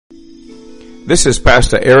This is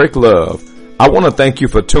Pastor Eric Love. I want to thank you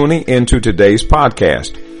for tuning into today's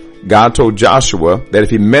podcast. God told Joshua that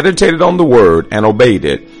if he meditated on the word and obeyed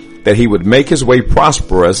it, that he would make his way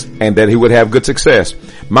prosperous and that he would have good success.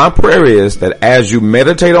 My prayer is that as you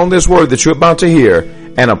meditate on this word that you're about to hear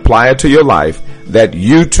and apply it to your life, that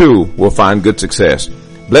you too will find good success.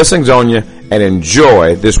 Blessings on you and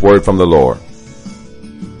enjoy this word from the Lord.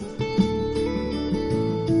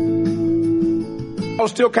 I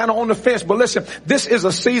was still kind of on the fence, but listen, this is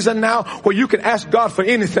a season now where you can ask God for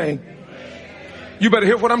anything. You better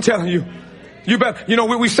hear what I'm telling you. You better,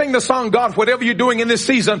 we sing the song, God, whatever you're doing in this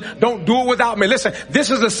season, don't do it without me. Listen, this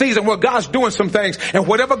is a season where God's doing some things, and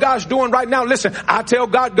whatever God's doing right now, listen, I tell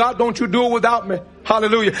God, don't you do it without me.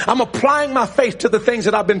 Hallelujah. I'm applying my faith to the things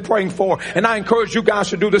that I've been praying for, and I encourage you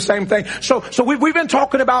guys to do the same thing. So we've been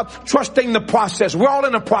talking about trusting the process. We're all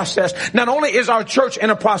in a process. Not only is our church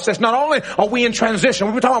in a process, not only are we in transition,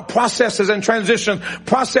 we've been talking about processes and transition.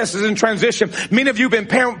 Many of you have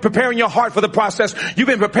been preparing your heart for the process. You've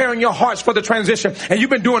been preparing your hearts for the transition, and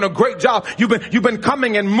you've been doing a great job. You've been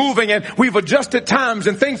coming and moving, and we've adjusted times,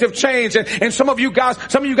 and things have changed, and some of you guys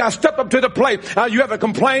stepped up to the plate. You haven't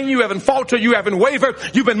complained, you haven't faltered, you haven't wavered.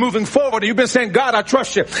 You've been moving forward, and you've been saying, God, I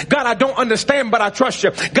trust you. God, I don't understand, but I trust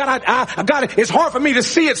you. God, God, it's hard for me to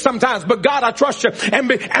see it sometimes, but God, I trust you.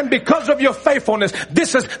 And because of your faithfulness,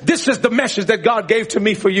 this is the message that God gave to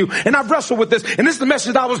me for you. And I've wrestled with this, and this is the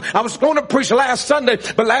message I was going to preach last Sunday,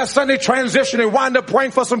 but last Sunday transitioned and wound up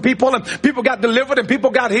praying for some people, and people got delivered and people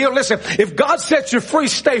got healed. Listen, if God sets you free,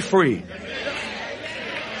 stay free.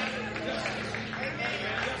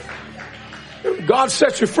 God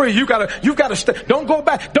sets you free. You've got to stay. Don't go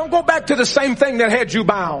back to the same thing that had you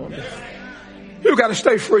bound. You got to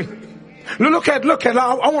stay free. Look at,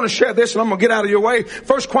 I want to share this, and I'm going to get out of your way.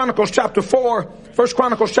 First Chronicles chapter 4.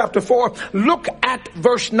 Look at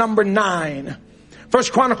verse number 9.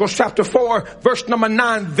 First Chronicles chapter 4, verse number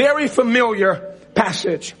 9. Very familiar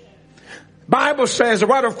passage. Bible says, the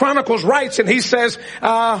writer of Chronicles writes, and he says,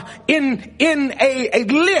 in a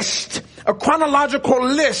list, a chronological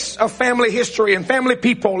list of family history and family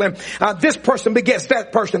people, and this person begets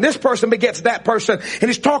that person, this person begets that person, and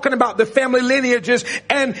he's talking about the family lineages,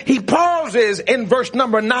 and he pauses in verse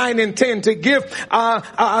number 9 and 10 to give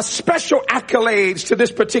special accolades to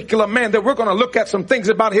this particular man that we're going to look at some things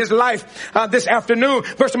about his life this afternoon.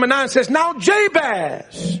 Verse number 9 says, now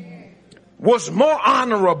Jabez was more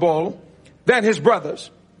honorable than his brothers,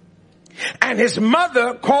 and his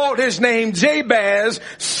mother called his name Jabez,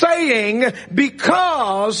 saying,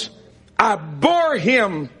 because I bore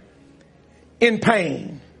him in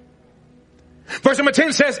pain. Verse number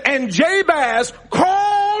 10 says, and Jabez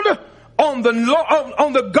called on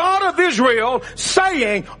the God of Israel,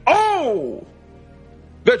 saying, oh,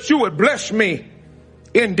 that you would bless me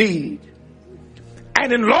indeed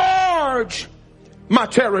and enlarge my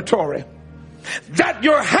territory, that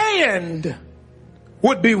your hand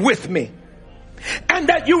would be with me, and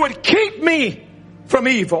that you would keep me from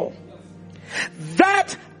evil,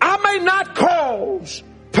 that I may not cause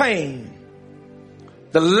pain.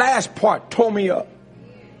 The last part tore me up.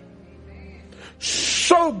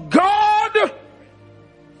 So God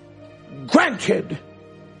granted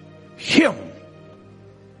him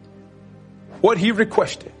what he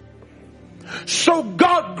requested. So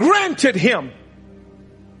God granted him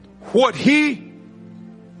what he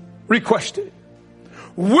requested.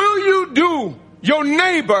 Will you do your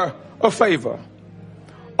neighbor a favor?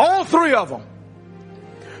 All three of them.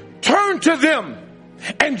 Turn to them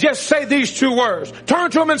and just say these two words.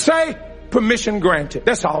 Turn to them and say, permission granted.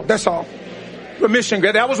 That's all. Permission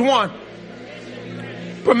granted. That was one.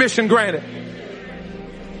 Permission granted.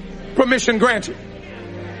 Permission granted.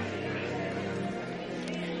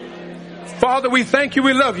 Father, we thank you.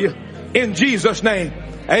 We love you. In Jesus' name.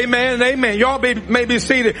 Amen and amen. Y'all may be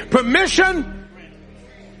seated. Permission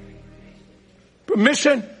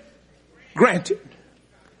granted.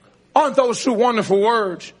 Aren't those two wonderful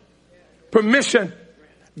words? Permission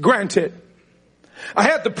granted. I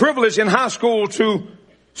had the privilege in high school to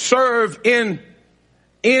serve in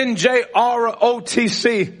NJROTC,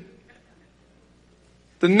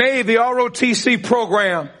 the Navy ROTC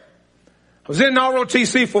program. I was in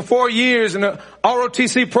ROTC for 4 years, and the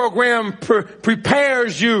ROTC program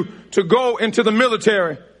prepares you to go into the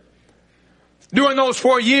military. During those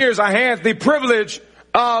 4 years, I had the privilege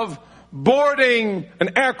of boarding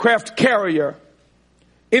an aircraft carrier.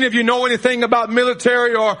 Any of you know anything about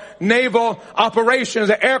military or naval operations?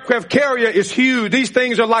 An aircraft carrier is huge. These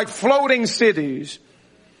things are like floating cities.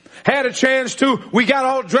 had a chance to, we got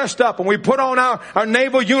all dressed up and we put on our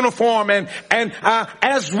naval uniform and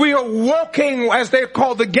as we are walking, as they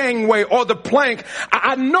call the gangway or the plank,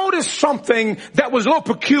 I noticed something that was a little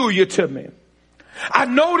peculiar to me. I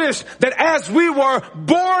noticed that as we were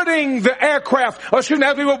boarding the aircraft, as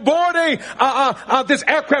we were boarding this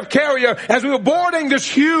aircraft carrier, as we were boarding this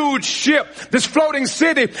huge ship, this floating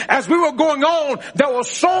city, as we were going on, there were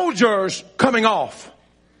soldiers coming off.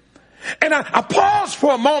 And I paused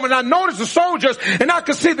for a moment. I noticed the soldiers, and I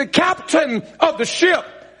could see the captain of the ship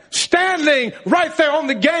standing right there on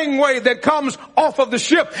the gangway that comes off of the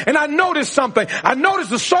ship. And I noticed something. I noticed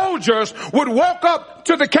the soldiers would walk up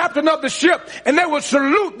to the captain of the ship and they would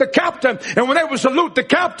salute the captain. And when they would salute the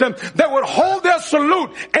captain, they would hold their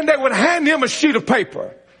salute and they would hand him a sheet of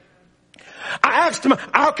paper. I asked him,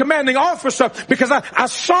 our commanding officer, because I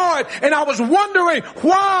saw it and I was wondering,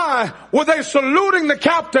 why were they saluting the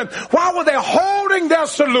captain? Why were they holding their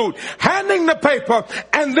salute, handing the paper,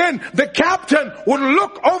 and then the captain would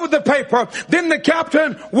look over the paper, then the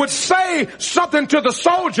captain would say something to the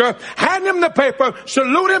soldier, hand him the paper,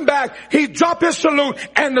 salute him back, he'd drop his salute,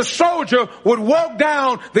 and the soldier would walk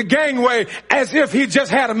down the gangway as if he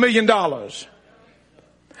just had $1 million.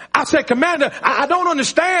 I said, Commander, I don't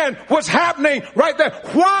understand what's happening right there.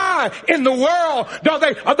 Why in the world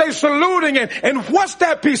are they saluting it? And what's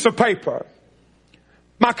that piece of paper?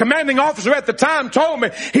 My commanding officer at the time told me,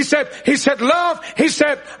 he said, Love,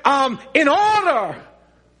 in order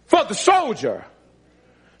for the soldier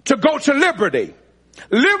to go to liberty,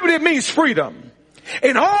 liberty means freedom.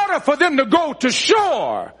 In order for them to go to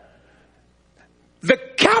shore, the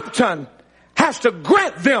captain has to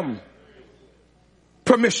grant them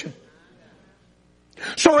permission.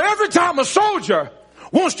 So every time a soldier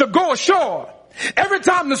wants to go ashore, every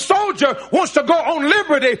time the soldier wants to go on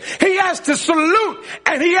liberty, he has to salute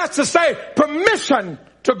and he has to say permission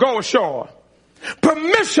to go ashore.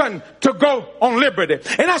 Permission to go on liberty.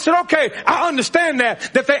 And I said, okay, I understand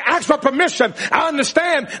that they asked for permission. I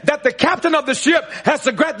understand that the captain of the ship has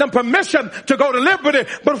to grant them permission to go to liberty.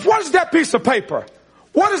 But what is that piece of paper?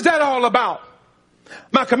 What is that all about?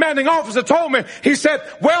 My commanding officer told me, he said,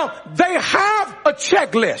 well, they have a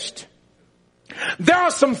checklist. There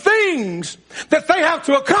are some things that they have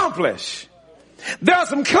to accomplish. There are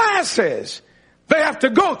some classes they have to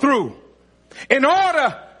go through in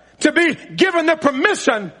order to be given the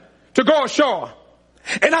permission to go ashore.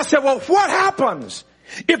 And I said, well, what happens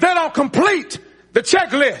if they don't complete the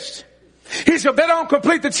checklist? He said, if they don't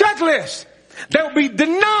complete the checklist, they will be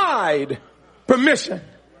denied permission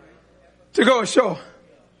to go ashore.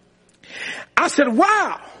 I said,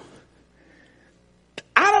 wow,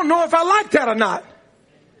 I don't know if I like that or not.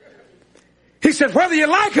 He said, whether you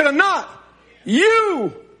like it or not,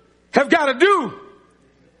 you have got to do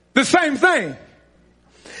the same thing.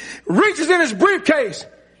 Reaches in his briefcase,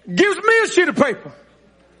 gives me a sheet of paper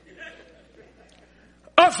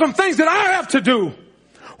of some things that I have to do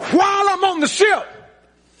while I'm on the ship.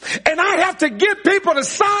 And I have to get people to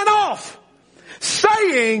sign off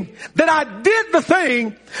saying that I did the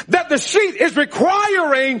thing that the sheet is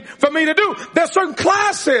requiring for me to do. There's certain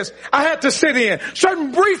classes I had to sit in,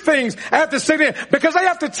 certain briefings I had to sit in, because they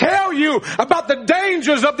have to tell you about the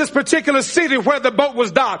dangers of this particular city where the boat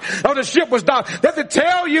was docked or the ship was docked. They have to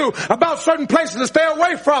tell you about certain places to stay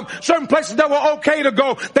away from, certain places that were okay to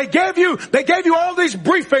go. They gave you all these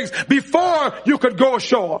briefings before you could go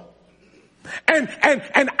ashore. And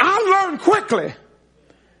I learned quickly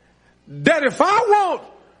that if I want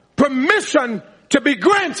permission to be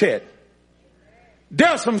granted, there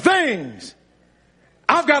are some things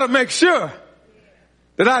I've got to make sure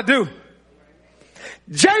that I do.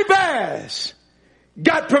 Jabez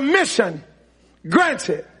got permission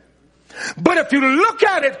granted. But if you look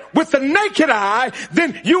at it with the naked eye,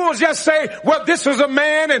 then you will just say, well, this was a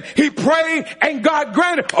man and he prayed and God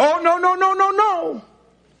granted. Oh, no.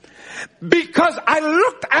 Because I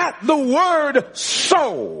looked at the word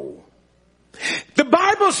so. The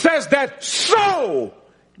Bible says that so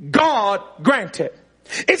God granted.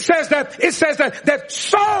 It says that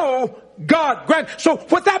so God granted. So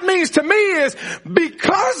what that means to me is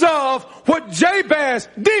because of what Jabez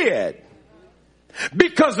did,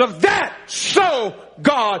 because of that, so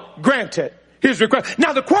God granted his request.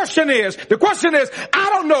 Now the question is, I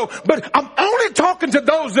don't know, but I'm only talking to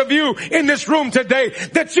those of you in this room today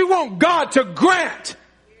that you want God to grant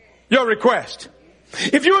your request.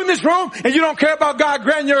 If you're in this room and you don't care about God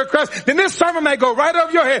granting your request, then this sermon may go right over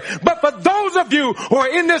your head. But for those of you who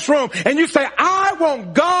are in this room and you say, I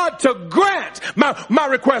want God to grant my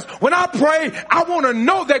request. When I pray, I want to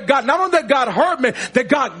know that God, not only that God heard me, that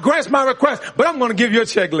God grants my request, but I'm going to give you a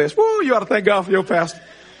checklist. Woo, you ought to thank God for your pastor.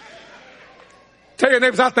 Tell your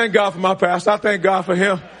neighbors, I thank God for my pastor. I thank God for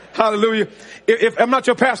him. Hallelujah. If I'm not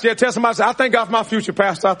your pastor yet, tell somebody, I thank God for my future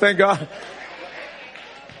pastor. I thank God.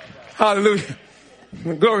 Hallelujah.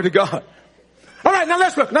 Glory to God. All right, now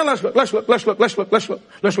let's look.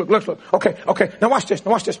 Okay. Now watch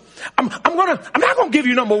this. I'm not gonna give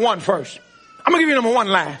you number one first. I'm gonna give you number one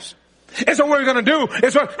last. And so what we're gonna do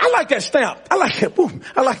is, I like that stamp. I like that. Boom.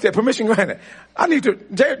 I like that. Permission granted. I need to,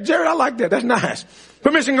 Jared, I like that. That's nice.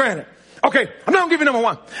 Permission granted. Okay, I'm not gonna give you number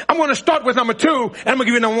one. I'm gonna start with number two, and I'm gonna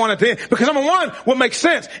give you number one at the end. Because number one will make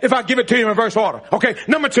sense if I give it to you in reverse order. Okay,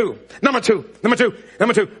 number two. Put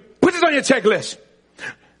this on your checklist.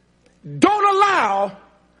 Don't allow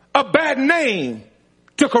a bad name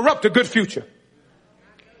to corrupt a good future.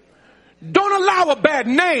 Don't allow a bad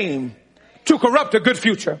name to corrupt a good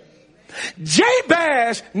future.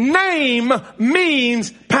 Jabez's name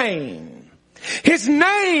means pain. His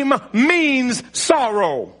name means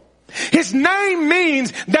sorrow. His name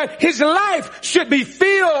means that his life should be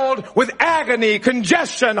filled with agony,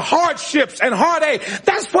 congestion, hardships, and heartache.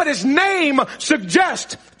 That's what his name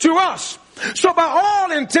suggests to us. So by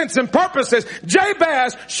all intents and purposes,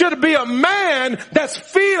 Jabez should be a man that's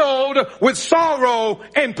filled with sorrow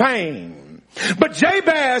and pain. But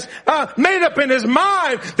Jabez made up in his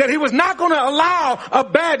mind that he was not going to allow a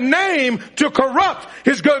bad name to corrupt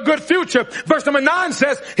his good future. Verse number 9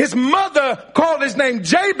 says, his mother called his name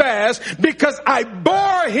Jabez because I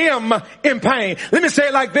bore him in pain. Let me say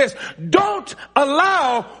it like this. Don't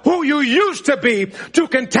allow who you used to be to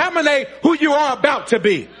contaminate who you are about to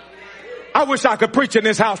be. I wish I could preach in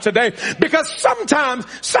this house today, because sometimes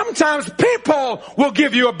people will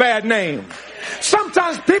give you a bad name.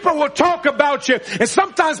 Sometimes people will talk about you, and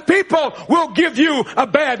sometimes people will give you a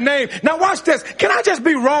bad name. Now watch this. Can I just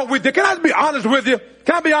be wrong with you? Can I just be honest with you?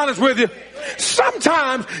 Can I be honest with you?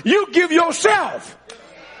 Sometimes you give yourself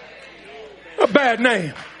a bad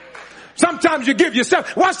name. Sometimes you give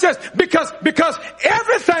yourself. Watch this. Because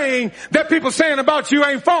everything that people saying about you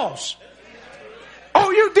ain't false. Oh,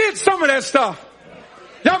 you did some of that stuff.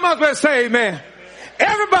 Y'all might as well say amen.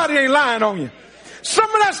 Everybody ain't lying on you. Some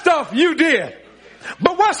of that stuff you did.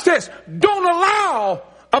 But watch this. Don't allow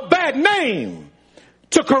a bad name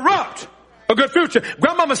to corrupt a good future.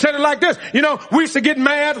 Grandmama said it like this. You know, we used to get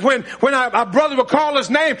mad when our brother would call his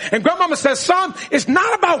name. And grandmama says, son, it's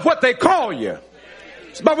not about what they call you.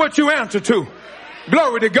 It's about what you answer to.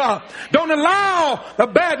 Glory to God. Don't allow a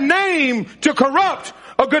bad name to corrupt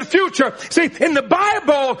a good future. See, in the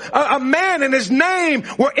Bible, a man and his name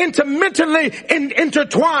were intimately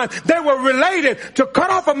intertwined. They were related. To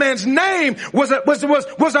cut off a man's name was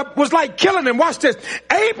like killing him. Watch this.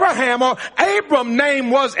 Abram's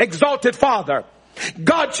name was exalted father.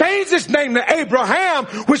 God changed his name to Abraham,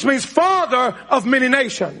 which means father of many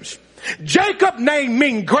nations. Jacob name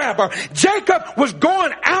mean grabber. Jacob was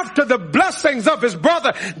going after the blessings of his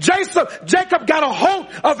brother. Jacob got a hold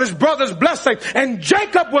of his brother's blessing, and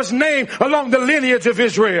Jacob was named along the lineage of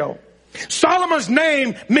Israel. Solomon's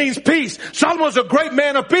name means peace. Solomon was a great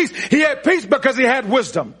man of peace. He had peace because he had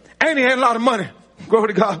wisdom, and he had a lot of money. Glory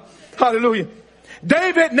to God. Hallelujah.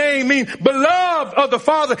 David's name means beloved of the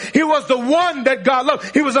Father. He was the one that God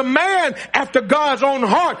loved. He was a man after God's own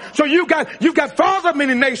heart. So you got father of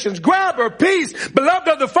many nations, grabber, peace, beloved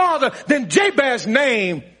of the Father. Then Jabez's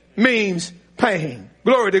name means pain.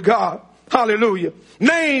 Glory to God. Hallelujah.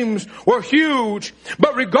 Names were huge,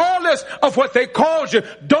 but regardless of what they called you,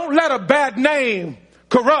 don't let a bad name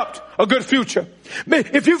corrupt a good future.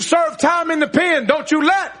 If you've served time in the pen, don't you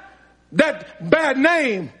let that bad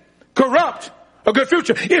name corrupt a good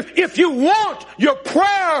future. If you want your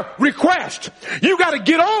prayer request, you got to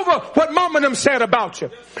get over what mama and them said about you.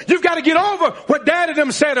 You've got to get over what daddy and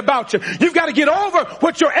them said about you. You've got to get over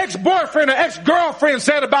what your ex-boyfriend or ex-girlfriend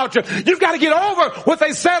said about you. You've got to get over what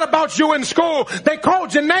they said about you in school. They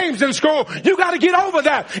called your names in school. You got to get over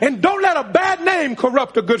that. And don't let a bad name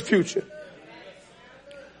corrupt a good future.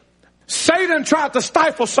 Satan tried to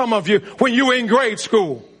stifle some of you when you were in grade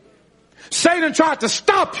school. Satan tried to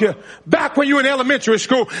stop you back when you were in elementary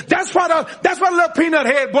school. That's why the little peanut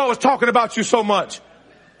head boy was talking about you so much.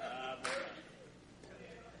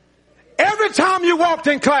 Every time you walked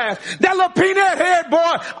in class, that little peanut head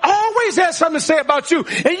boy always had something to say about you.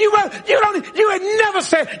 And you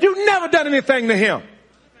never done anything to him.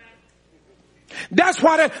 That's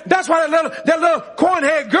why that little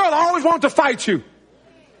cornhead girl always wanted to fight you.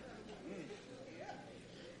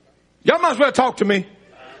 Y'all might as well talk to me.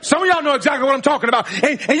 Some of y'all know exactly what I'm talking about.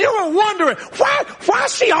 And you were wondering, why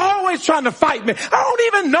is she always trying to fight me? I don't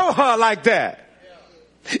even know her like that.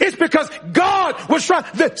 It's because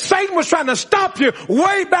Satan was trying to stop you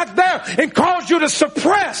way back there and cause you to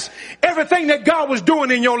suppress everything that God was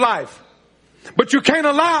doing in your life. But you can't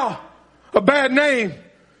allow a bad name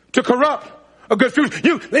to corrupt a good future.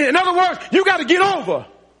 In other words, you got to get over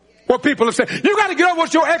what people have said. You got to get over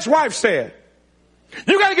what your ex-wife said.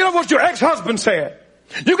 You got to get over what your ex-husband said.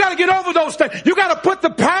 You got to get over those things. You got to put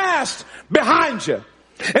the past behind you.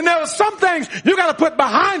 And there are some things you got to put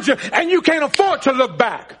behind you, and you can't afford to look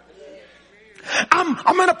back.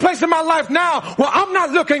 I'm in a place in my life now where I'm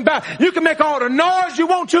not looking back. You can make all the noise you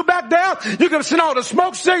want to back there. You can send all the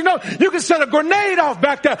smoke signals. You can send a grenade off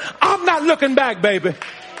back there. I'm not looking back, baby.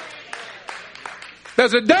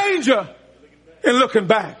 There's a danger in looking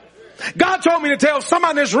back. God told me to tell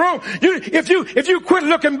somebody in this room, if you quit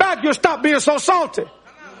looking back, you'll stop being so salty.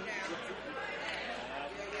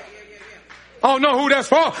 I don't know who that's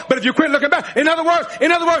for, but if you quit looking back, in other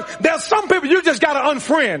words, there's some people you just gotta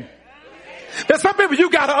unfriend. There's some people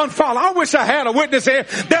you gotta unfollow. I wish I had a witness here.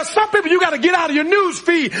 There's some people you gotta get out of your news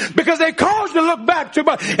feed because they cause you to look back too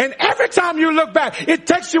much. And every time you look back, it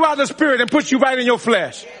takes you out of the spirit and puts you right in your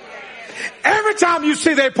flesh. Every time you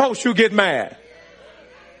see their post, you get mad.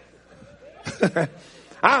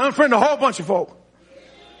 I unfriend a whole bunch of folk.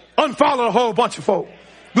 Unfollow a whole bunch of folk.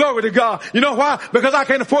 Glory to God. You know why? Because I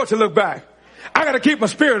can't afford to look back. I got to keep my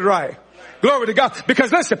spirit right. Glory to God.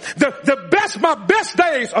 Because listen, my best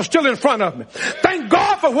days are still in front of me. Thank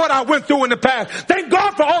God for what I went through in the past. Thank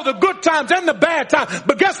God for all the good times and the bad times.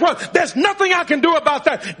 But guess what? There's nothing I can do about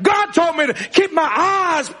that. God told me to keep my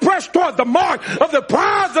eyes pressed toward the mark of the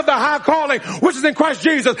prize of the high calling, which is in Christ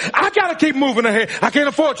Jesus. I got to keep moving ahead. I can't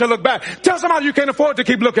afford to look back. Tell somebody you can't afford to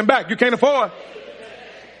keep looking back. You can't afford.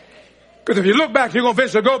 Because if you look back, you're going to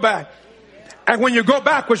eventually go back. And when you go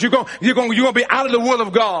backwards, you're going to be out of the will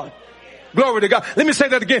of God. Glory to God. Let me say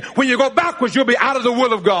that again. When you go backwards, you'll be out of the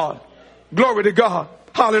will of God. Glory to God.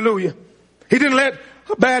 Hallelujah. He didn't let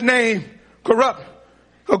a bad name corrupt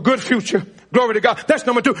a good future. Glory to God. That's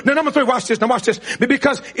number two. Now number three, watch this. Now watch this.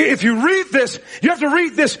 Because if you read this, you have to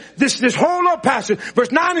read this whole little passage.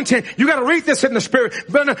 Verse 9 and 10. You got to read this in the spirit.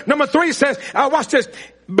 But number 3 says, watch this.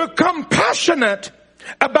 Become passionate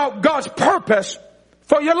about God's purpose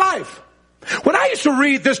for your life. When I used to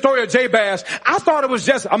read this story of Jabez, I thought it was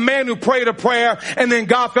just a man who prayed a prayer and then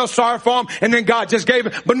God felt sorry for him and then God just gave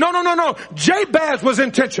it. But no. Jabez was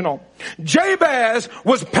intentional. Jabez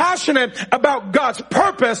was passionate about God's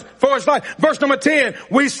purpose for his life. Verse number 10,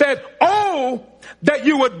 we said, "Oh, that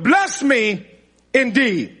you would bless me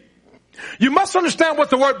indeed." You must understand what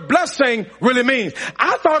the word blessing really means.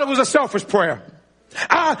 I thought it was a selfish prayer.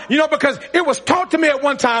 Because it was taught to me at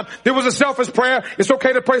one time, there was a selfish prayer. It's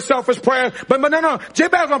okay to pray selfish prayer. But no.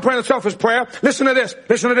 Jabez wasn't praying a selfish prayer. Listen to this.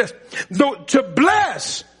 To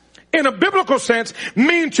bless, in a biblical sense,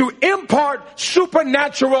 means to impart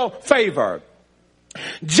supernatural favor.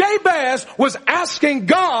 Jabez was asking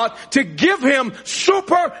God to give him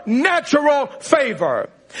supernatural favor.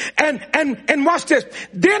 And watch this.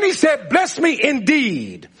 Then he said, "Bless me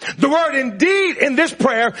indeed." The word "indeed" in this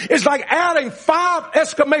prayer is like adding 5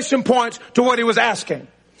 exclamation points to what he was asking.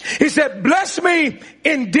 He said, "Bless me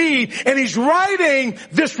indeed." And he's writing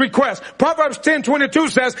this request. Proverbs 10:22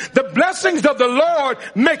 says, "The blessings of the Lord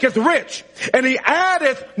maketh rich, and he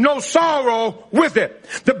addeth no sorrow with it."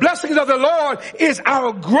 The blessings of the Lord is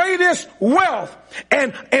our greatest wealth,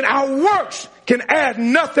 and our works can add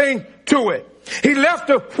nothing to it. He left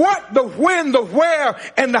the what, the when, the where,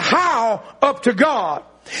 and the how up to God.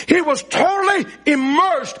 He was totally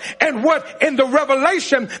immersed in the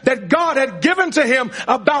revelation that God had given to him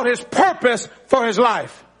about his purpose for his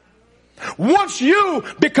life. Once you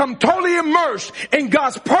become totally immersed in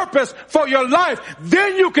God's purpose for your life,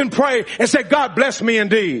 then you can pray and say, "God bless me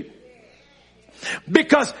indeed."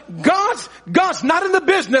 Because God's not in the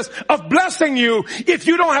business of blessing you if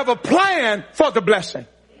you don't have a plan for the blessing.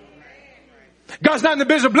 God's not in the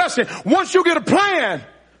business of blessing. Once you get a plan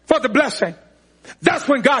for the blessing, that's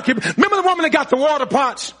when God can. Remember the woman that got the water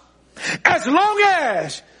pots? As long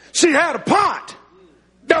as she had a pot,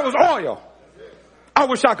 there was oil. I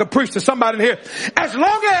wish I could preach to somebody in here. As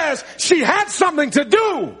long as she had something to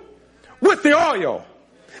do with the oil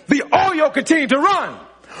continued to run.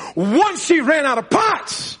 Once she ran out of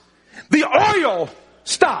pots, the oil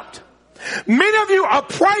stopped. Many of you are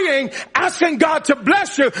praying, asking God to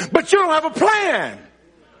bless you, but you don't have a plan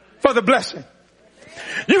for the blessing.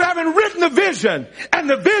 You haven't written the vision, and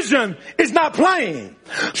the vision is not plain.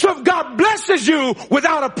 So if God blesses you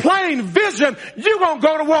without a plain vision, you're going to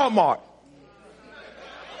go to Walmart.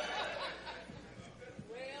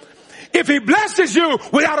 If he blesses you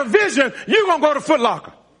without a vision, you're going to go to Foot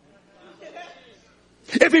Locker.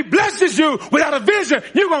 If he blesses you without a vision,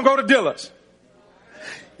 you're going to go to Dillard's.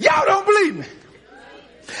 Y'all don't believe me.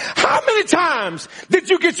 How many times did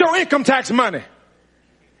you get your income tax money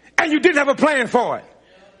and you didn't have a plan for it?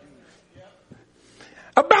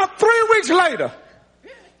 About 3 weeks later,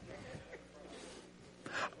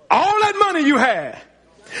 all that money you had,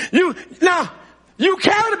 you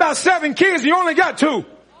carried about 7 kids and you only got 2.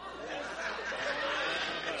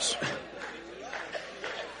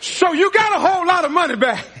 So you got a whole lot of money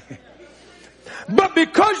back. But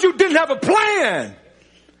because you didn't have a plan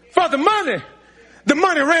for the money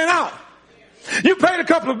ran out. You paid a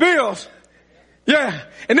couple of bills. Yeah.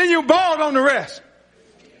 And then you borrowed on the rest.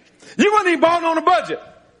 You wasn't even borrowing on the budget.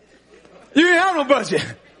 You didn't have no budget.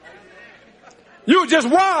 You were just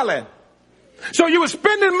wilding. So you were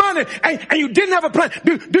spending money and you didn't have a plan.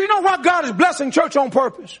 Do you know why God is blessing church on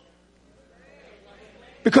purpose?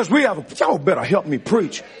 Because y'all better help me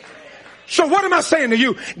preach. So what am I saying to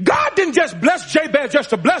you? God didn't just bless Jabez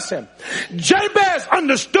just to bless him. Jabez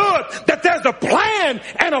understood that there's a plan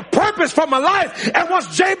and a purpose for my life. And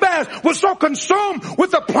once Jabez was so consumed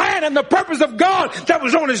with the plan and the purpose of God that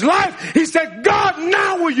was on his life, he said, God,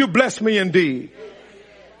 now will you bless me indeed?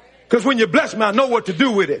 Because when you bless me, I know what to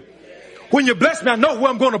do with it. When you bless me, I know where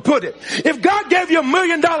I'm going to put it. If God gave you $1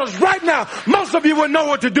 million right now, most of you would know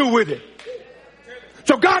what to do with it.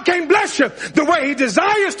 So God can't bless you the way he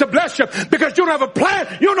desires to bless you because you don't have a plan.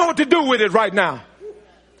 You don't know what to do with it right now.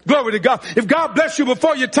 Glory to God. If God bless you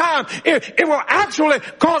before your time, it will actually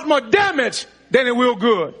cause more damage than it will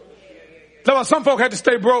good. That's why some folk had to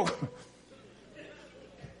stay broke.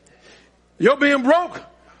 You're being broke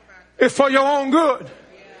is for your own good.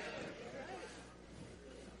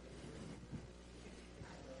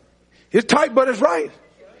 It's tight, but it's right.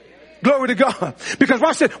 Glory to God. Because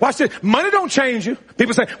watch this. Money don't change you.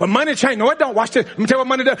 People say, well, money change. No, it don't. Watch this. Let me tell you what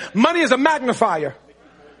money does. Money is a magnifier.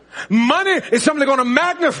 Money is something going to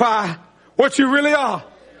magnify what you really are.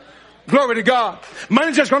 Glory to God.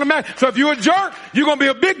 Money's just going to magnify. So if you're a jerk, you're going to be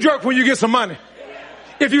a big jerk when you get some money.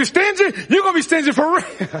 If you're stingy, you're going to be stingy for real.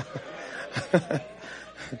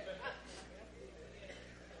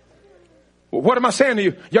 Well, what am I saying to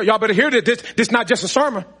you? Y'all better hear this. This is not just a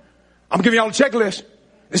sermon. I'm giving y'all a checklist.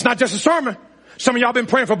 It's not just a sermon. Some of y'all been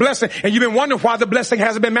praying for blessing and you've been wondering why the blessing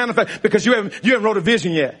hasn't been manifested because you haven't wrote a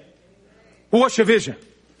vision yet. Well, what's your vision?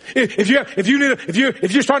 If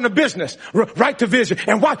you're starting a business, write the vision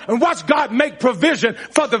and watch God make provision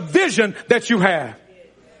for the vision that you have.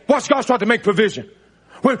 Watch God start to make provision.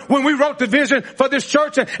 When we wrote the vision for this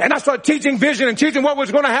church and I started teaching vision and teaching what was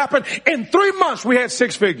going to happen, in 3 months we had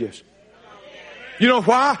 6 figures. You know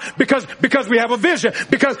why? Because we have a vision.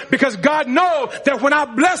 Because God knows that when I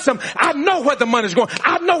bless them, I know where the money's going.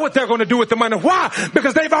 I know what they're going to do with the money. Why?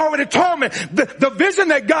 Because they've already told me the vision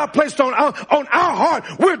that God placed on our heart.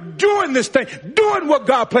 We're doing this thing, doing what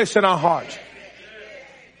God placed in our hearts.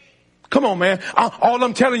 Come on, man. All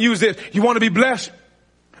I'm telling you is this. You want to be blessed?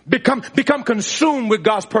 Become consumed with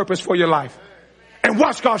God's purpose for your life. And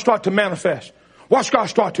watch God start to manifest. Watch God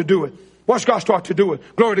start to do it. Watch God start to do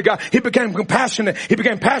it. Glory to God. He became compassionate. He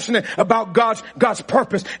became passionate about God's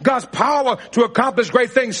purpose. God's power to accomplish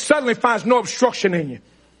great things suddenly finds no obstruction in you.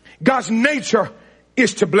 God's nature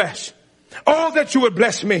is to bless. Oh, that you would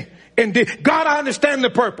bless me. Indeed. God, I understand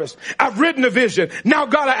the purpose. I've written the vision. Now,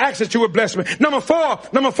 God, I ask that you would bless me. Number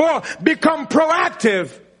four, become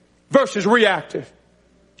proactive versus reactive.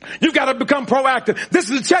 You got to become proactive. This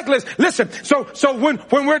is a checklist. Listen, so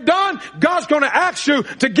when we're done, God's going to ask you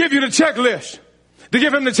to give you the checklist. To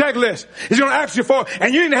give him the checklist. He's going to ask you for it.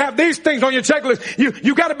 And you need to have these things on your checklist.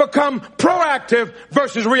 You got to become proactive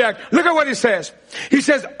versus reactive. Look at what he says. He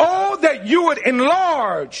says, oh, that you would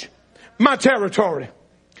enlarge my territory.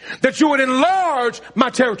 That you would enlarge my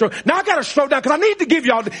territory. Now I got to slow down because I need to give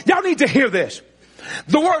y'all need to hear this.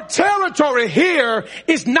 The word territory here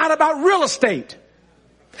is not about real estate.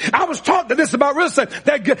 I was taught that this is about real estate,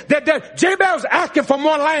 that Jabez was asking for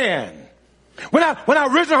more land. When I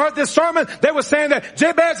originally heard this sermon, they were saying that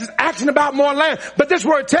Jabez is asking about more land. But this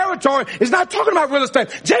word territory is not talking about real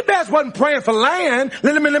estate. Jabez wasn't praying for land.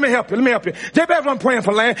 Let me help you. Jabez wasn't praying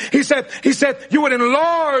for land. He said, you would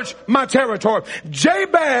enlarge my territory.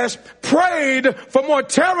 Jabez prayed for more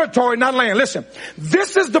territory, not land. Listen,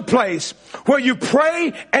 this is the place where you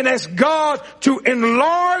pray and ask God to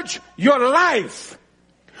enlarge your life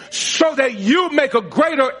so that you make a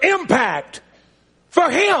greater impact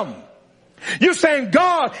for him. You're saying,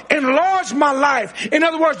 God, enlarge my life. In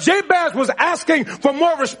other words, Jabez was asking for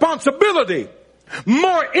more responsibility,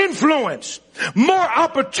 more influence, more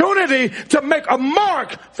opportunity to make a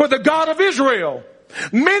mark for the God of Israel.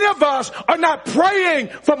 Many of us are not praying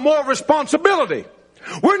for more responsibility.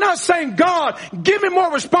 We're not saying, God, give me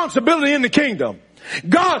more responsibility in the kingdom.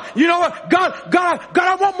 God, you know what? God,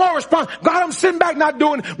 I want more response. God, I'm sitting back not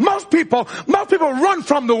doing it. Most people run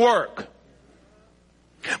from the work.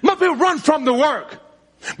 Most people run from the work.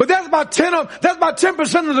 But that's about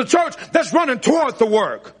 10% of the church that's running toward the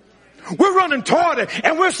work. We're running toward it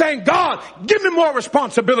and we're saying, God, give me more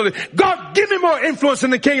responsibility. God, give me more influence in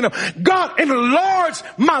the kingdom. God, enlarge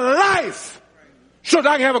my life so that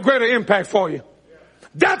I can have a greater impact for you.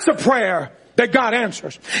 That's a prayer that God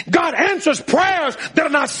answers. God answers prayers that are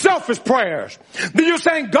not selfish prayers. Then you're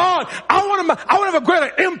saying, God, I want to have a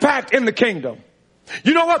greater impact in the kingdom.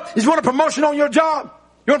 You know what? You want a promotion on your job?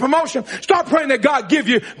 You want a promotion? Start praying that God give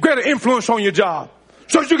you greater influence on your job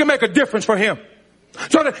so that you can make a difference for Him.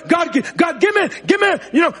 So that God give me,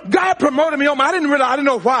 you know, God promoted me I didn't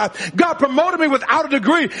know why. God promoted me without a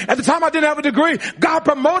degree. At the time I didn't have a degree. God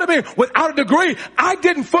promoted me without a degree. I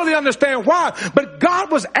didn't fully understand why, but God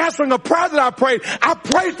was answering a prayer that I prayed. I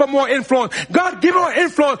prayed for more influence. God, give me more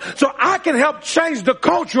influence so I can help change the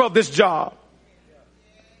culture of this job.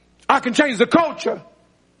 I can change the culture.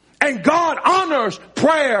 And God honors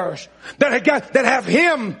prayers that have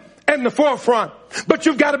Him in the forefront. But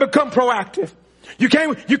you've got to become proactive. You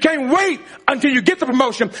can't wait until you get the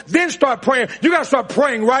promotion, then start praying. You got to start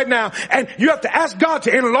praying right now. And you have to ask God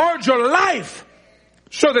to enlarge your life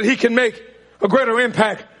so that He can make a greater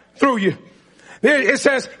impact through you. It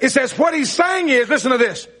says what He's saying is, listen to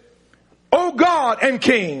this. Oh God and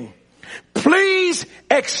King, please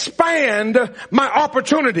expand my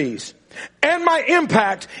opportunities and my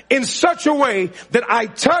impact in such a way that I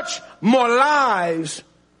touch more lives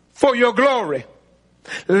for your glory.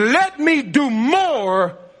 Let me do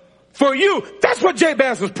more for you. That's what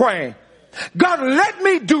Jabez was praying. God, let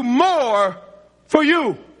me do more for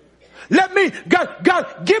you.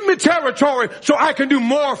 God, give me territory so I can do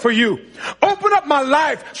more for you. Open up my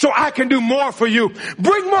life so I can do more for you.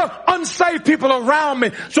 Bring more unsaved people around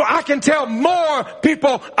me so I can tell more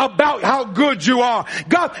people about how good you are.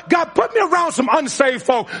 God, put me around some unsaved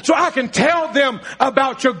folk so I can tell them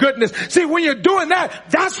about your goodness. See, when you're doing that,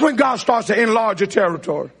 that's when God starts to enlarge your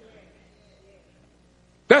territory.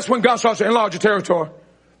 That's when God starts to enlarge your territory.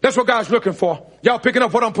 That's what God's looking for. Y'all picking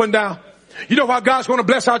up what I'm putting down? You know why God's going to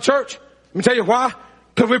bless our church? Let me tell you why.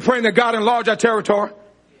 Because we're praying that God enlarge our territory.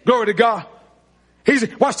 Glory to God.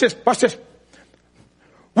 Watch this.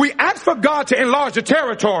 We ask for God to enlarge the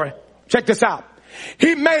territory. Check this out.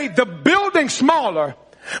 He made the building smaller,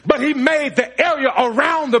 but He made the area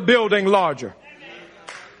around the building larger.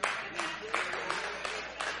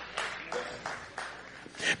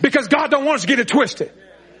 Because God don't want us to get it twisted.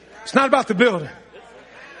 It's not about the building.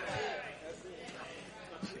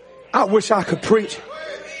 I wish I could preach.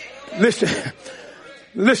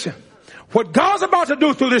 Listen. What God's about to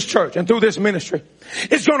do through this church and through this ministry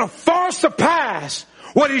is going to far surpass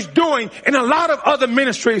what He's doing in a lot of other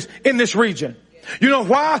ministries in this region. You know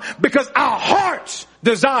why? Because our heart's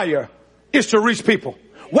desire is to reach people.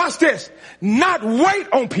 Watch this. Not wait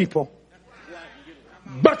on people,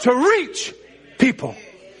 but to reach people.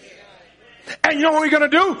 And you know what we're going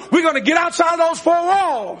to do? We're going to get outside those four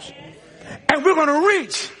walls and we're going to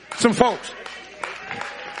reach some folks.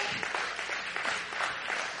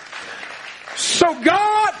 So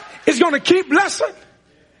God is going to keep blessing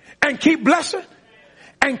and keep blessing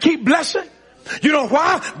and keep blessing. You know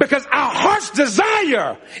why? Because our heart's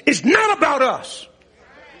desire is not about us.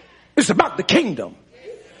 It's about the kingdom.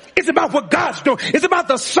 It's about what God's doing. It's about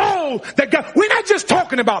the soul that God. We're not just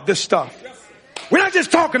talking about this stuff. We're not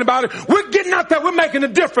just talking about it. We're getting out there. We're making a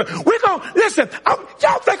difference. We're going, listen,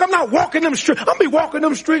 y'all think I'm not walking them streets. I'll be walking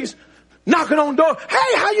them streets, knocking on doors.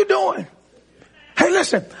 Hey, how you doing? Hey,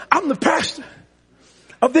 listen, I'm the pastor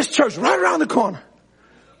of this church right around the corner.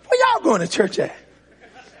 Where y'all going to church at?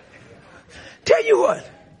 Tell you what,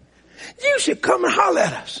 you should come and holler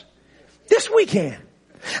at us this weekend.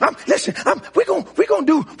 We're gonna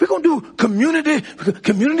do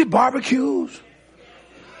community barbecues.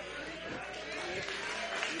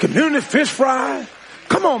 Community fish fries.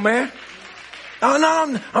 Come on, man.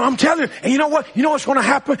 I'm telling you. And you know what? You know what's going to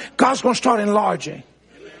happen? God's going to start enlarging.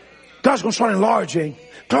 God's going to start enlarging.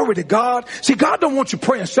 Glory to God. See, God don't want you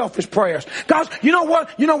praying selfish prayers. God, you know what?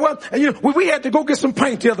 We had to go get some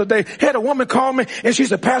paint the other day. Had a woman call me and she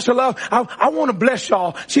said, Pastor Love, I want to bless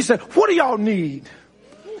y'all. She said, what do y'all need?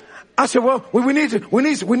 I said, well, we need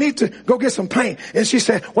to go get some paint. And she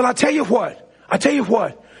said, well, I tell you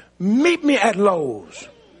what, meet me at Lowe's.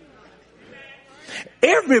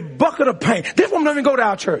 Every bucket of paint. This woman doesn't even go to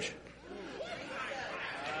our church.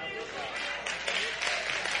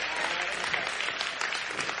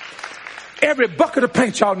 Every bucket of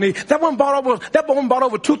paint y'all need. That one bought over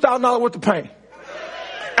 $2,000 worth of paint.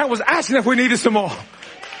 And was asking if we needed some more.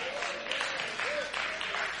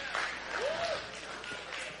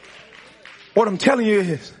 What I'm telling you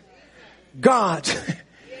is, God,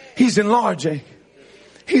 He's enlarging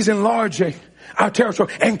our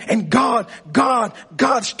territory. And God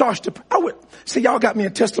starts to, see, y'all got me a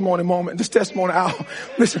testimony moment. This testimony hour.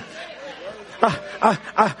 Listen.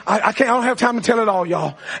 I don't have time to tell it all,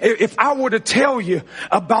 y'all. If I were to tell you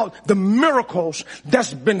about the miracles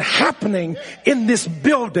that's been happening in this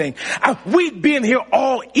building, we've been here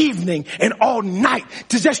all evening and all night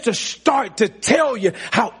to start to tell you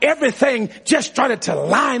how everything just started to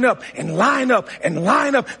line up.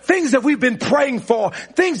 Things that we've been praying for,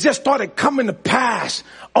 things just started coming to pass.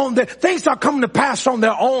 Things are coming to pass on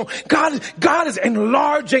their own. God is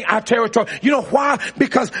enlarging our territory. You know why?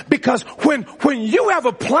 Because when you have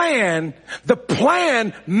a plan, the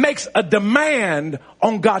plan makes a demand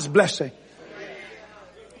on God's blessing.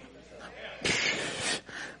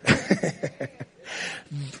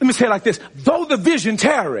 Let me say it like this. Though the vision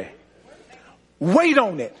tarry, wait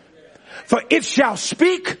on it. For it shall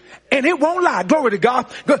speak and it won't lie. Glory to God.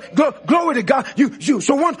 Glory to God.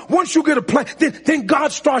 So once you get a plan, then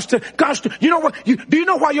God starts to, you know what? Do you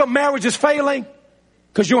know why your marriage is failing?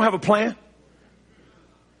 Because you don't have a plan.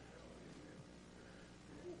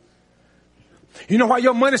 You know why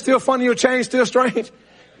your money's still funny, your change still strange?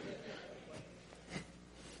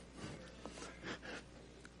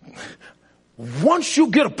 Once you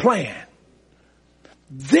get a plan,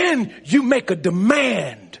 then you make a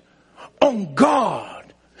demand on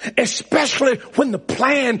God, especially when the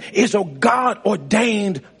plan is a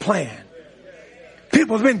God-ordained plan.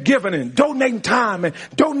 People have been giving and donating time and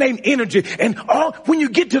donating energy and all. When you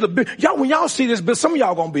get to when y'all see this, but some of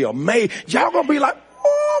y'all gonna be amazed. Y'all gonna be like,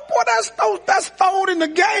 oh boy, that's thrown in the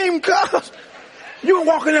game, cuz. You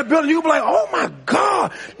walk in that building, you be like, oh my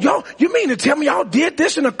God, y'all, you mean to tell me y'all did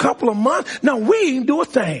this in a couple of months? No, we ain't do a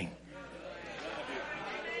thing.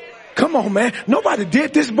 Come on, man. Nobody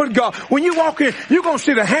did this but God. When you walk in, you're going to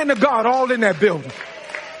see the hand of God all in that building.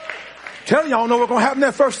 I'm telling y'all know what's going to happen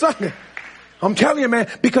that first Sunday. I'm telling you, man,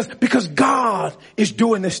 because God is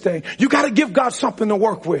doing this thing. You got to give God something to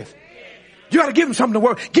work with. You got to give him something to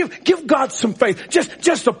work. Give God some faith.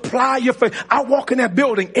 Just apply your faith. I walk in that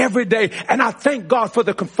building every day and I thank God for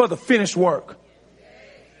the finished work.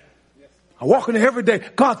 I walk in there every day.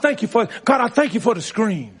 God, I thank you for the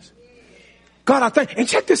screens. God, I thank you. And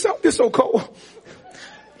check this out. This is so cold.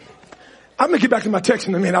 I'm going to get back to my text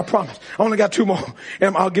in a minute. I promise. I only got 2 more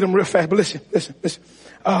and I'll get them real fast. But listen.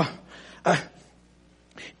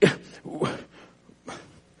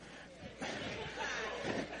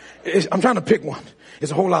 I'm trying to pick one.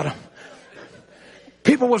 It's a whole lot of them.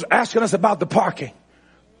 People was asking us about the parking.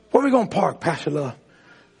 Where we going to park, Pastor Love?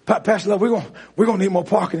 Pastor Love, we're going to need more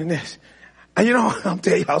parking than this. And you know, I'm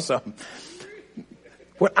telling y'all something.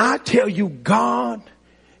 When I tell you God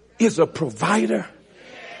is a provider,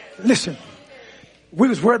 listen, we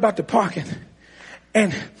was worried about the parking.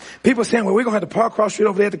 And people saying, well, we're going to have to park across the street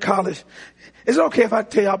over there at the college. Is it okay if I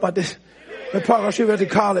tell y'all about this? We park across the street at the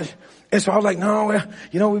college. And so I was like, no,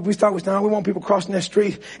 you know, we thought we want people crossing that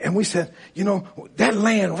street. And we said, you know, that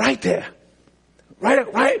land right there, right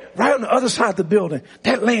on the other side of the building,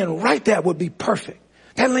 that land right there would be perfect.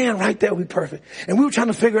 That land right there would be perfect. And we were trying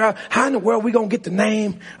to figure out how in the world we going to get the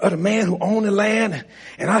name of the man who owned the land.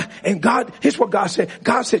 And God, here's what God said.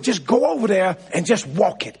 God said, just go over there and just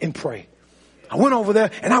walk it and pray. I went over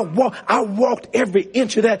there and I walked every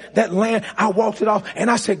inch of that land. I walked it off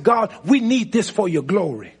and I said, God, we need this for your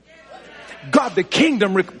glory. God, the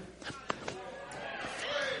kingdom,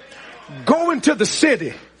 go into the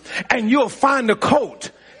city and you'll find the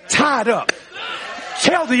coat tied up.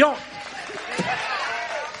 Tell the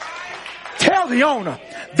owner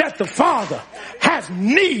that the Father has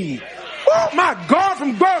need. Oh my God,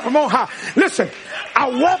 from on high. Listen, I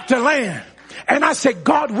walked the land and I said,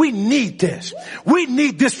 God, we need this. We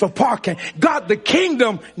need this for parking. God, the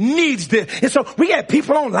kingdom needs this. And so we had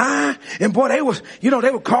people online and boy, they were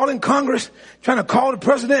calling Congress, trying to call the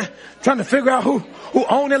president, trying to figure out who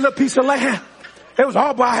owned that little piece of land. It was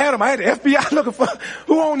all, boy, I had the FBI looking for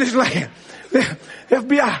who owned this land. The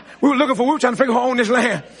FBI, we were trying to figure out who owned this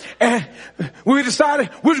land. And we decided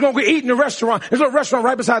we was going to go eat in the restaurant. There's a little restaurant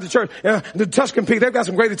right beside the church. The Tuscan Peak. They've got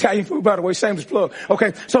some great Italian food, by the way. Shameless plug.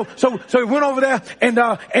 Okay. So we went over there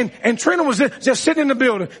and Trina was just sitting in the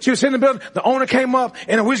building. She was sitting in the building. The owner came up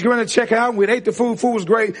and we was going to check out. We ate the food. Food was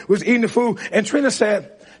great. We was eating the food. And Trina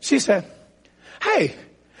said, hey,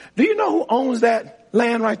 do you know who owns that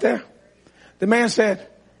land right there? The man said,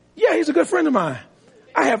 yeah, he's a good friend of mine.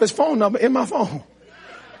 I have his phone number in my phone.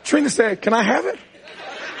 Trina said, can I have it?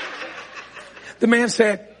 The man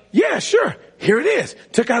said, yeah, sure. Here it is.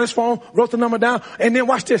 Took out his phone, wrote the number down, and then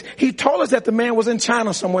watch this. He told us that the man was in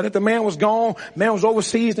China somewhere, that the man was gone. Man was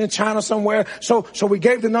overseas in China somewhere. So we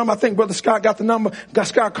gave the number. I think Brother Scott got the number.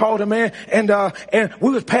 Scott called the man, and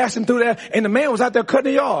we was passing through there, and the man was out there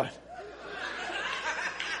cutting the yard.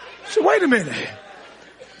 So wait a minute.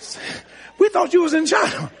 We thought you was in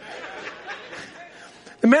China.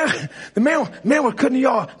 The man was cutting the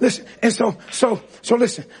yard. Listen, and so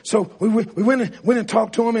listen. So we went and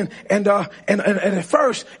talked to him, and at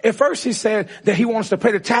first he said that he wants to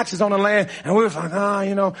pay the taxes on the land, and we was like,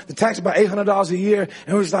 the tax is about $800 a year,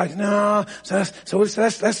 and we was like, nah. So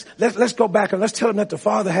let's go back and let's tell him that the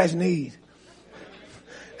Father has need.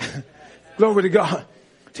 Glory to God.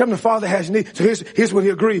 Tell him the Father has need. So here's what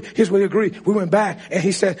he agreed. We went back, and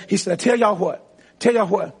he said, tell y'all what.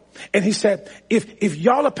 And he said, if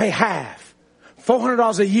y'all will pay half,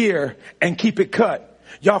 $400 a year, and keep it cut,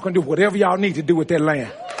 y'all can do whatever y'all need to do with that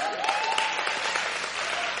land.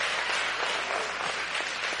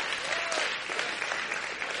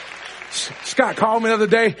 Scott called me the other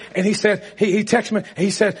day, and he said, he texted me, and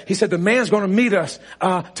he said the man's going to meet us,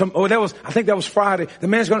 I think that was Friday. The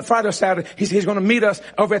man's going to, Friday or Saturday, he's going to meet us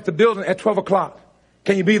over at the building at 12 o'clock.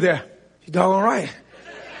 Can you be there? You doggone right.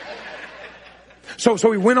 So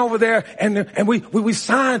we went over there, and we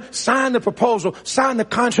signed the proposal, signed the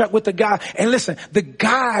contract with the guy. And listen, the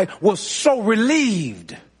guy was so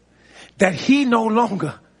relieved that he no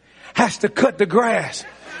longer has to cut the grass.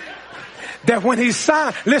 That when he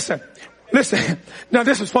signed, listen, now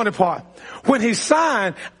this is the funny part. When he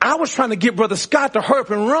signed, I was trying to get Brother Scott to hurry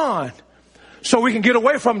up and run so we can get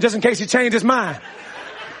away from him just in case he changed his mind.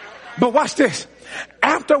 But watch this.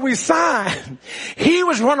 After we signed, he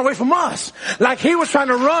was running away from us. Like he was trying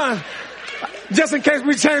to run just in case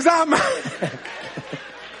we changed our mind.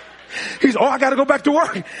 He's, I got to go back to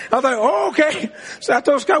work. I was like, okay. So I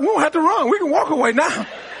told Scott, we don't have to run. We can walk away now.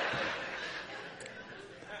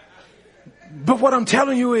 But what I'm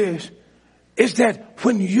telling you is that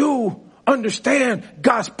when you understand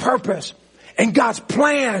God's purpose and God's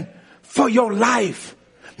plan for your life,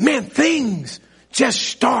 man, things just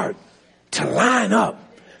start to line up.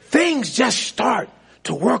 Things just start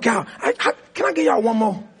to work out. Can I give y'all one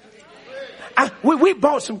more? We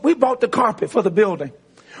bought the carpet for the building.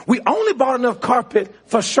 We only bought enough carpet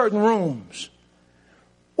for certain rooms.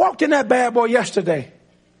 Walked in that bad boy yesterday.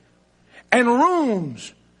 And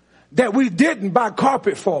rooms that we didn't buy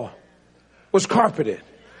carpet for was carpeted.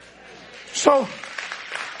 So,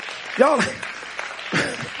 y'all,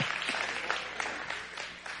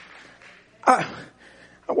 I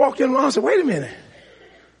walked in and I said, wait a minute.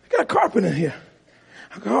 I got carpet in here.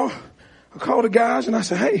 I called the guys and I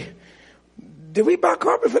said, hey, did we buy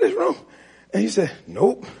carpet for this room? And he said,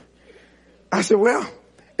 nope. I said, well,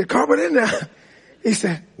 there's carpet in there. He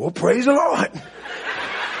said, well, praise the Lord.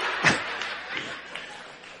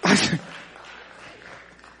 I said,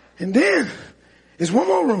 and then there's one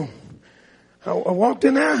more room. I walked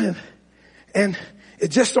in there and it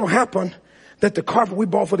just so happened that the carpet we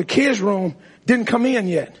bought for the kids' room didn't come in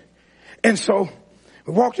yet. And so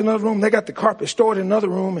we walked in another room. They got the carpet stored in another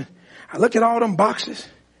room. And I looked at all them boxes.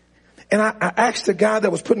 And I asked the guy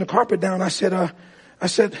that was putting the carpet down, I said,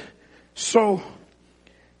 so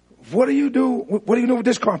what do you do? What do you do with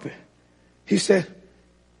this carpet? He said,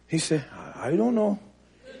 I don't know.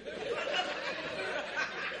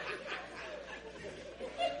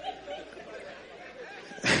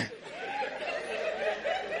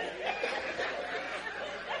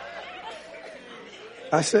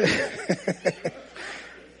 I said,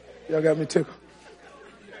 y'all got me tickled.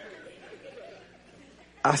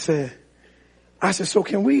 I said, so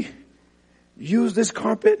can we use this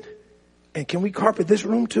carpet and can we carpet this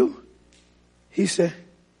room too? He said,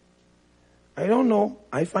 I don't know.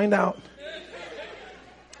 I find out.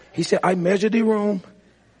 He said, I measured the room.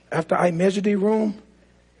 After I measured the room,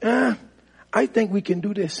 I think we can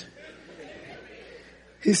do this.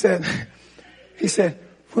 He said,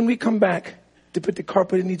 when we come back to put the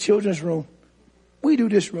carpet in the children's room, we do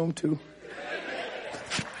this room too.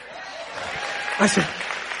 I said,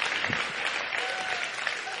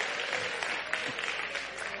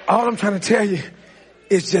 all I'm trying to tell you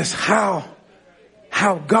is just how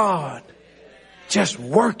God just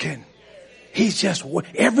working. He's just,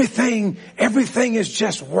 everything is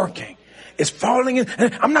just working. It's falling in.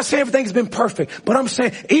 I'm not saying everything has been perfect, but I'm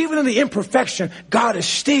saying even in the imperfection, God is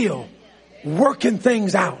still working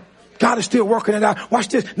things out. God is still working it out. Watch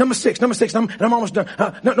this. Number 6, and I'm almost done.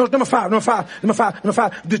 Number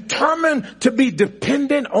five. Determined to be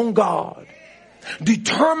dependent on God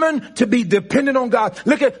Determined to be dependent on God.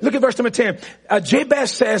 Look at verse number 10.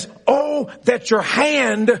 Jabez says, oh, that your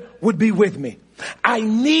hand would be with me. I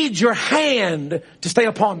need your hand to stay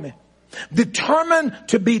upon me. Determined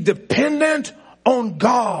to be dependent on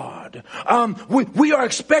God. We are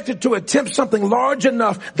expected to attempt something large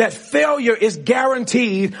enough that failure is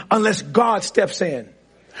guaranteed unless God steps in.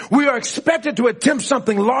 We are expected to attempt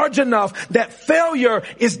something large enough that failure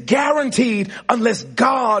is guaranteed unless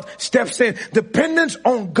God steps in. Dependence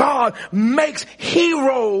on God makes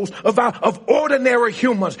heroes of ordinary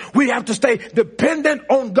humans. We have to stay dependent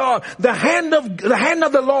on God. The hand of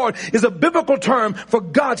the Lord is a biblical term for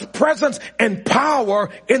God's presence and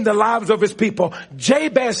power in the lives of his people.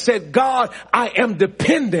 Jabez said, God, I am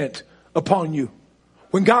dependent upon you.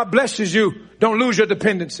 When God blesses you, don't lose your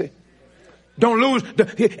dependency. Don't lose.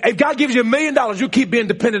 If God gives you $1 million, you keep being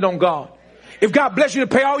dependent on God. If God bless you to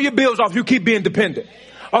pay all your bills off, you keep being dependent.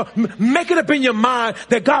 Make it up in your mind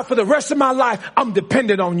that God, for the rest of my life, I'm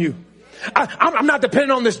dependent on you. I'm not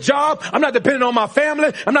dependent on this job. I'm not dependent on my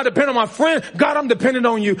family. I'm not dependent on my friend. God, I'm dependent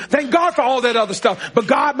on you. Thank God for all that other stuff. But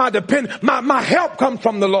God, my help comes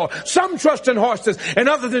from the Lord. Some trust in horses and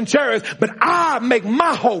others in chariots, but I make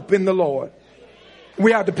my hope in the Lord.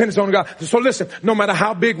 We have dependence on God. So listen, no matter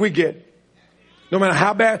how big we get, no matter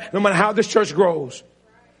how bad, no matter how this church grows,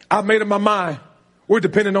 I've made up my mind. We're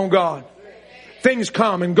dependent on God. Things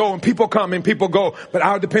come and go and people come and people go, but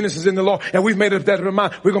our dependence is in the Lord. And we've made up that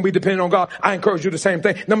mind. We're going to be dependent on God. I encourage you the same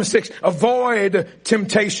thing. Number 6, avoid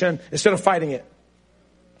temptation instead of fighting it.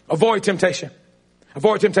 Avoid temptation.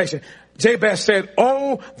 Avoid temptation. Jabez said,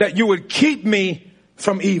 oh, that you would keep me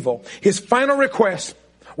from evil. His final request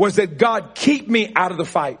was that God keep me out of the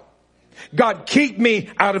fight. God, keep me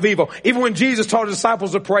out of evil. Even when Jesus taught his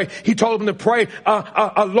disciples to pray, he told them to pray,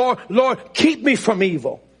 Lord, keep me from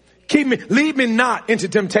evil. Lead me not into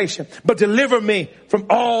temptation, but deliver me from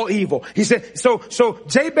all evil. He said, so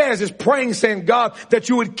Jabez is praying, saying, God, that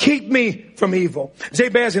you would keep me from evil.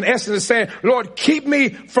 Jabez in essence is saying, Lord, keep me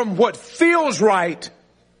from what feels right,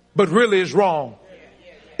 but really is wrong.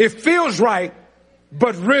 It feels right,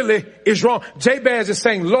 but really is wrong. Jabez is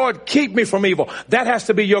saying, Lord, keep me from evil. That has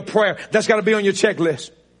to be your prayer. That's got to be on your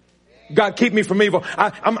checklist. God, keep me from evil.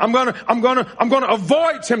 I'm gonna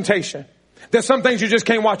avoid temptation. There's some things you just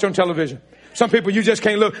can't watch on television. Some people you just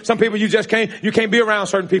can't look. Some people you can't be around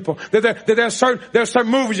certain people. There's certain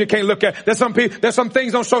movies you can't look at. There's some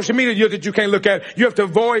things on social media that you can't look at. You have to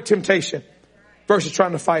avoid temptation versus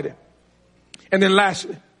trying to fight it. And then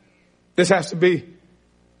lastly, this has to be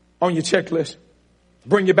on your checklist.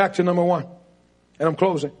 Bring you back to number 1. And I'm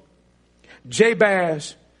closing.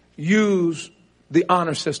 Jabez used the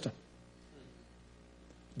honor system.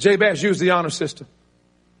 Jabez used the honor system.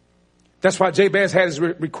 That's why Jabez had his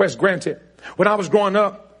request granted. When I was growing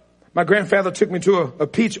up, my grandfather took me to a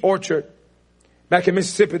peach orchard back in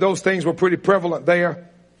Mississippi. Those things were pretty prevalent there.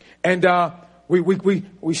 And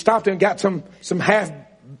we stopped and got some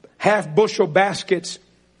half bushel baskets,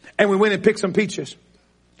 and we went and picked some peaches.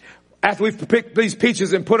 After we picked these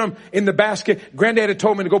peaches and put them in the basket, Granddaddy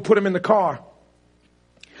told me to go put them in the car.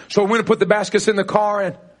 So we went and put the baskets in the car,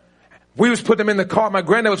 and we was putting them in the car. My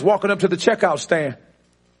granddad was walking up to the checkout stand.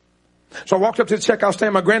 So I walked up to the checkout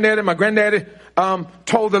stand. My granddaddy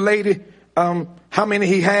told the lady how many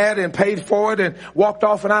he had and paid for it and walked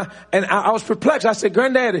off. And I was perplexed. I said,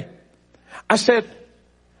 Granddaddy, I said,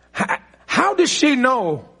 how does she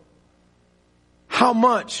know how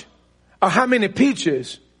much or how many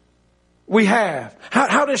peaches we have?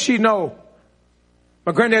 How does she know?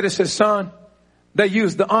 My granddaddy said, son, they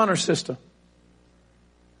use the honor system.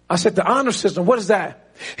 I said, the honor system, what is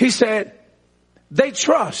that? He said, they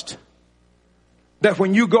trust that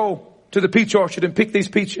when you go to the peach orchard and pick these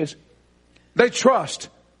peaches, they trust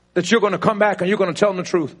that you're going to come back and you're going to tell them the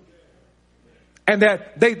truth. And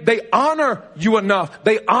that they honor you enough.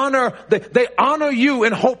 They honor you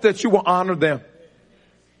in hope that you will honor them.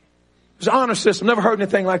 It's an honor system. Never heard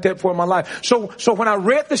anything like that before in my life. So when I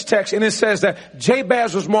read this text and it says that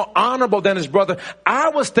Jabez was more honorable than his brother, I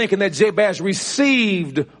was thinking that Jabez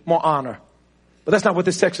received more honor. But that's not what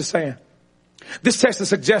this text is saying. This text is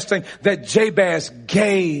suggesting that Jabez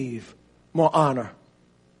gave more honor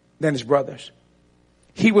than his brothers.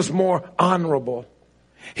 He was more honorable.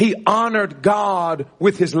 He honored God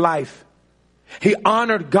with his life. He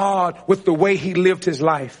honored God with the way he lived his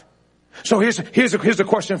life. So here's a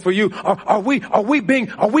question for you. Are we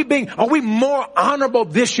more honorable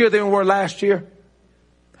this year than we were last year?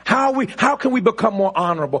 How can we become more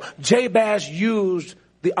honorable? Jabez used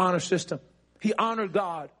the honor system. He honored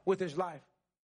God with his life.